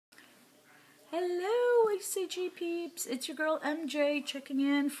Hello, HCG peeps. It's your girl MJ checking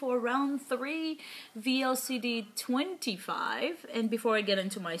in for round 3 VLCD 25. And before I get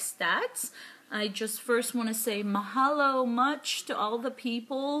into my stats, I just first want to say mahalo much to all the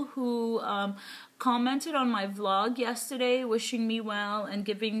people who commented on my vlog yesterday, wishing me well and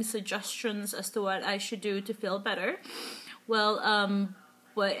giving suggestions as to what I should do to feel better. Well,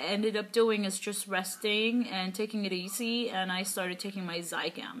 what I ended up doing is just resting and taking it easy, and I started taking my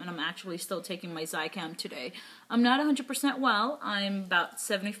Zicam, and I'm actually still taking my Zicam today. I'm not 100% well. I'm about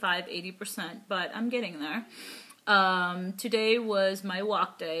 75-80%, but I'm getting there. Today was my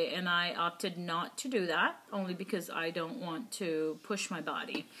walk day, and I opted not to do that, only because I don't want to push my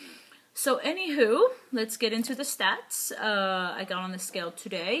body. So anywho, let's get into the stats. I got on the scale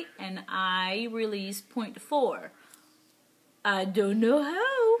today, and I released 0.4. I don't know how.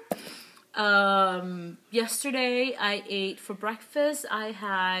 Yesterday I ate for breakfast. I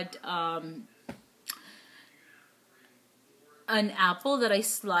had an apple that I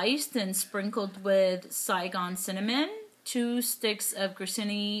sliced and sprinkled with Saigon cinnamon, 2 sticks of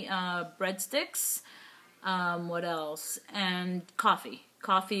grissini breadsticks, what else? And coffee.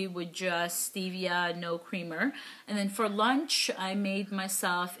 Coffee with just stevia, no creamer. And then for lunch I made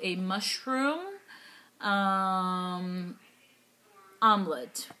myself a mushroom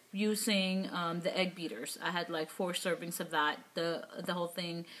omelet using the egg beaters. I had like 4 servings of that. The whole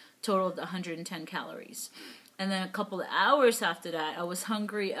thing totaled 110 calories. And then a couple of hours after that, I was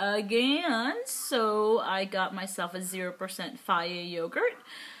hungry again, so I got myself a 0% Faya yogurt.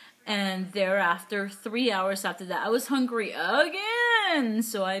 And thereafter, 3 hours after that, I was hungry again,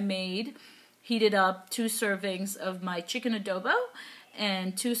 so I heated up 2 servings of my chicken adobo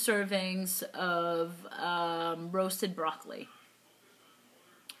and 2 servings of roasted broccoli.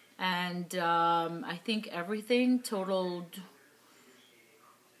 And I think everything totaled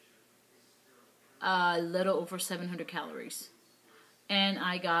a little over 700 calories. And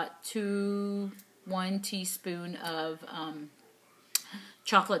I got 1 teaspoon of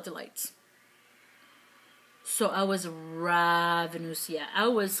chocolate delights. So I was ravenous. Yeah, I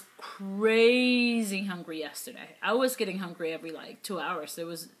was crazy hungry yesterday. I was getting hungry every like 2 hours. It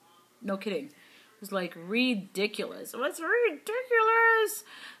was no kidding. It was like ridiculous. It was ridiculous.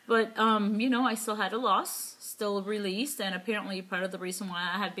 But, you know, I still had a loss, still released, and apparently part of the reason why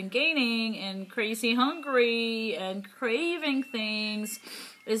I had been gaining and crazy hungry and craving things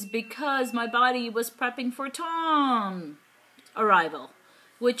is because my body was prepping for Tom arrival,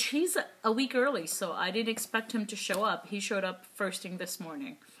 which he's a week early, so I didn't expect him to show up. He showed up first thing this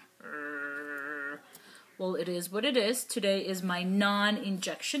morning. Well, it is what it is. Today is my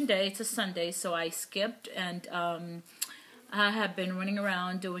non-injection day. It's a Sunday, so I skipped, and I have been running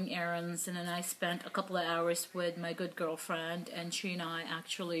around doing errands, and then I spent a couple of hours with my good girlfriend, and she and I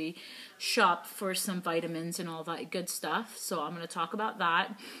actually shopped for some vitamins and all that good stuff. So I'm going to talk about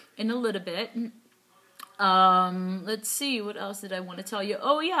that in a little bit. Let's see, what else did I want to tell you?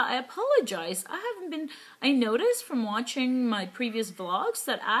 Oh yeah, I apologize. I noticed from watching my previous vlogs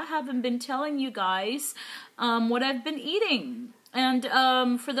that I haven't been telling you guys what I've been eating. And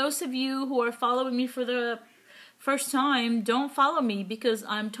for those of you who are following me for the first time, don't follow me because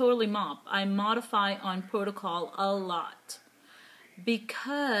I'm totally mop. I modify on protocol a lot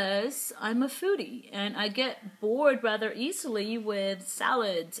because I'm a foodie and I get bored rather easily with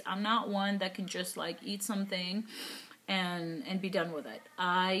salads. I'm not one that can just like eat something and be done with it.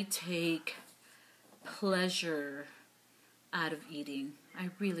 I take pleasure out of eating. I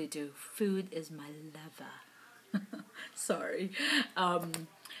really do. Food is my lover. Sorry.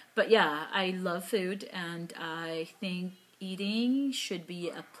 But yeah, I love food, and I think eating should be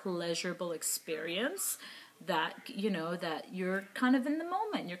a pleasurable experience that, you know, that you're kind of in the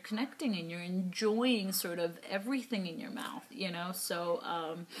moment, you're connecting and you're enjoying sort of everything in your mouth, you know. So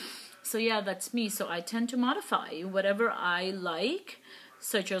so yeah, that's me. So I tend to modify whatever I like,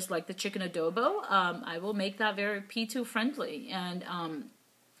 such as like the chicken adobo. I will make that very P2 friendly, and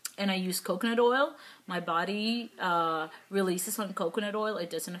I use coconut oil. My body releases on coconut oil. It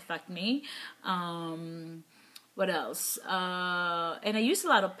doesn't affect me. What else? And I use a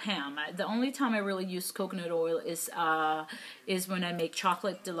lot of Pam. The only time I really use coconut oil is when I make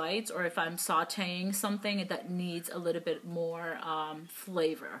chocolate delights, or if I'm sauteing something that needs a little bit more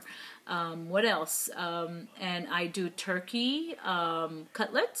flavor. What else? And I do turkey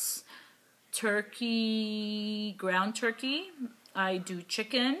cutlets, ground turkey. I do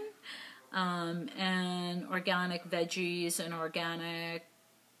chicken, and organic veggies and organic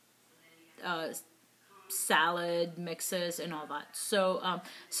salad mixes and all that. So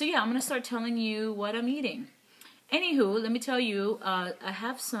yeah, I'm gonna start telling you what I'm eating. Anywho, let me tell you, I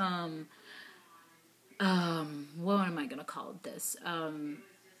have some what am I gonna call this?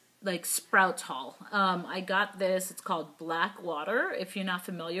 Like Sprouts Hall. I got this. It's called Black Water. If you're not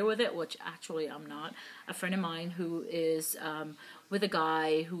familiar with it, which actually I'm not, a friend of mine who is with a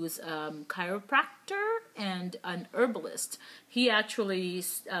guy who's chiropractor and an herbalist. He actually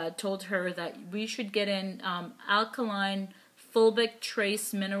told her that we should get in alkaline fulvic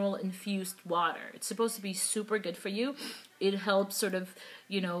trace mineral infused water. It's supposed to be super good for you. It helps sort of,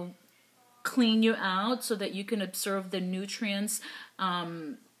 clean you out so that you can absorb the nutrients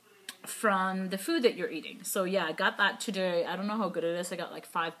from the food that you're eating. So yeah, I got that today. I don't know how good it is. I got like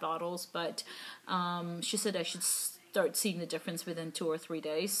 5 bottles, but she said I should start seeing the difference within 2 or 3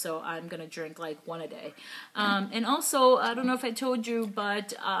 days. So I'm gonna drink like 1 a day. And also, I don't know if I told you,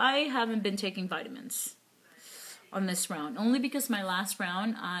 but I haven't been taking vitamins on this round, only because my last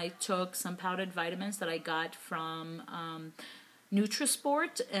round I took some powdered vitamins that I got from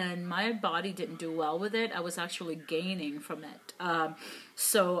Nutrisport, and my body didn't do well with it. I was actually gaining from it.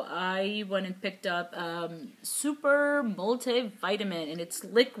 So I went and picked up Super Multivitamin, and it's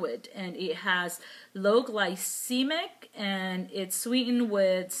liquid, and it has low glycemic, and it's sweetened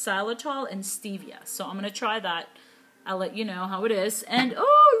with xylitol and stevia. So I'm going to try that. I'll let you know how it is. And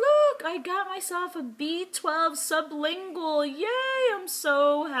oh, look, I got myself a B12 sublingual. Yay, I'm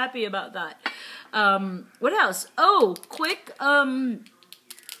so happy about that. What else? Oh, quick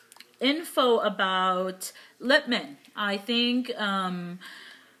info about Lipman. I think a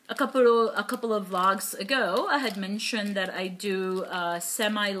couple of vlogs ago, I had mentioned that I do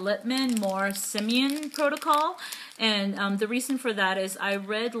semi-Lipman, more Simian protocol. And the reason for that is I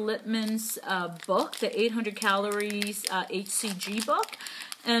read Lipman's book, the 800 Calories HCG book.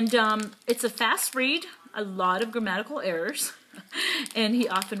 And it's a fast read, a lot of grammatical errors. And he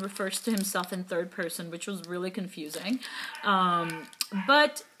often refers to himself in third person, which was really confusing.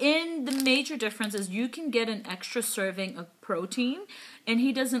 But in the major difference is you can get an extra serving of protein, and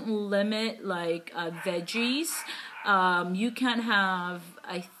he doesn't limit like veggies. You can have,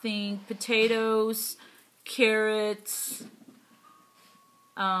 I think, potatoes, carrots,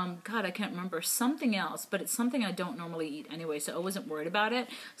 God, I can't remember, something else, but it's something I don't normally eat anyway, so I wasn't worried about it.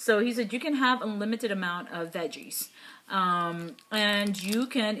 So he said you can have a limited amount of veggies. And you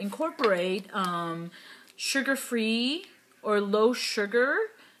can incorporate sugar-free or low sugar,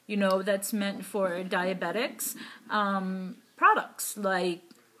 that's meant for diabetics, products like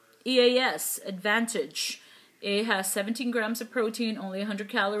EAS, Advantage. It has 17 grams of protein, only 100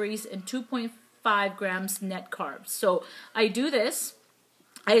 calories, and 2.5 grams net carbs. So I do this.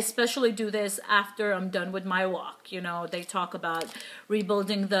 I especially do this after I'm done with my walk. They talk about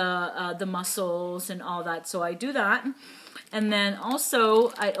rebuilding the muscles and all that. So I do that. And then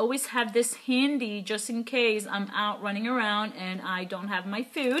also, I always have this handy just in case I'm out running around and I don't have my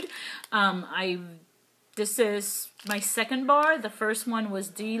food. This is my second bar. The first one was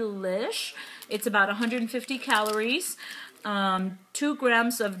Delish. It's about 150 calories. 2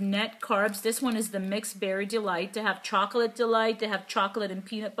 grams of net carbs. This one is the Mixed Berry Delight. They have Chocolate Delight. They have chocolate and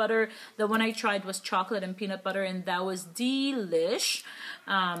peanut butter. The one I tried was chocolate and peanut butter, and that was delish.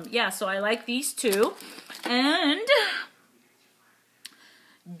 Yeah, so I like these two. And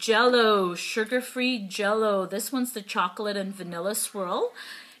Jello, sugar-free Jello. This one's the chocolate and vanilla swirl.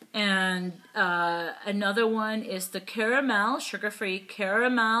 And another one is the caramel, sugar-free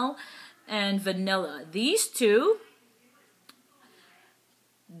caramel and vanilla. These two,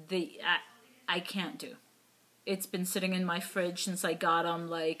 I can't do. It's been sitting in my fridge since I got them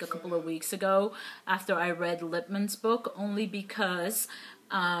like a couple of weeks ago after I read Lipman's book, only because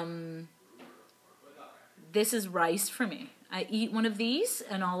this is rice for me. I eat one of these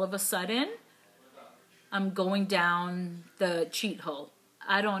and all of a sudden I'm going down the cheat hole.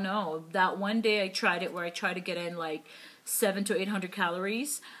 I don't know. That one day I tried it where I tried to get in like 700 to 800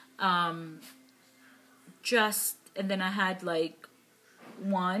 calories. And then I had like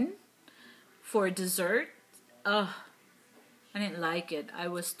one for dessert. Ugh, I didn't like it. I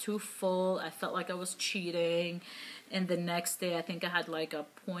was too full. I felt like I was cheating. And the next day, I think I had like a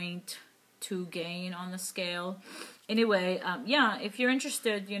 0.2 gain on the scale. Anyway, yeah, if you're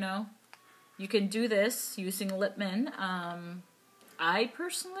interested, you can do this using Lipman. I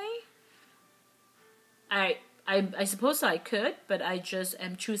personally, I suppose I could, but I just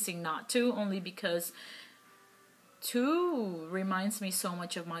am choosing not to, only because 2 reminds me so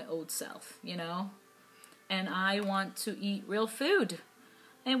much of my old self, and I want to eat real food.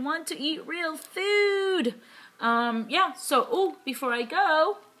 I want to eat real food. Yeah, so, before I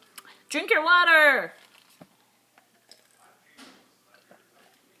go, drink your water.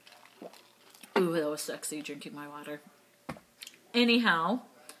 Ooh, that was sexy, drinking my water. Anyhow,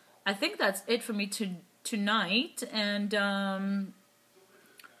 I think that's it for me tonight, and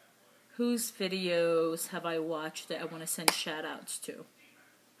whose videos have I watched that I want to send shout outs to?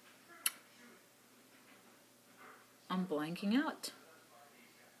 I'm blanking out.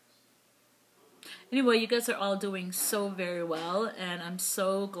 Anyway, you guys are all doing so very well, and I'm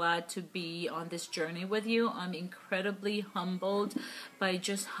so glad to be on this journey with you. I'm incredibly humbled by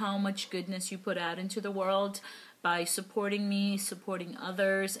just how much goodness you put out into the world by supporting me, supporting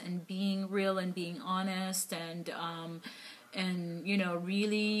others, and being real and being honest, and you know,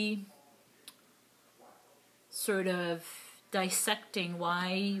 really sort of dissecting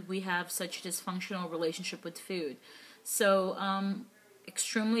why we have such a dysfunctional relationship with food. So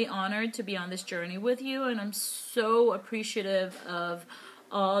extremely honored to be on this journey with you, and I'm so appreciative of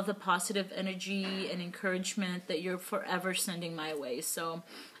all the positive energy and encouragement that you're forever sending my way. So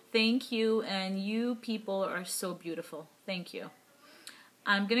thank you, and you people are so beautiful. Thank you.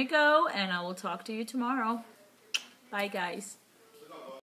 I'm gonna go, and I will talk to you tomorrow. Bye, guys.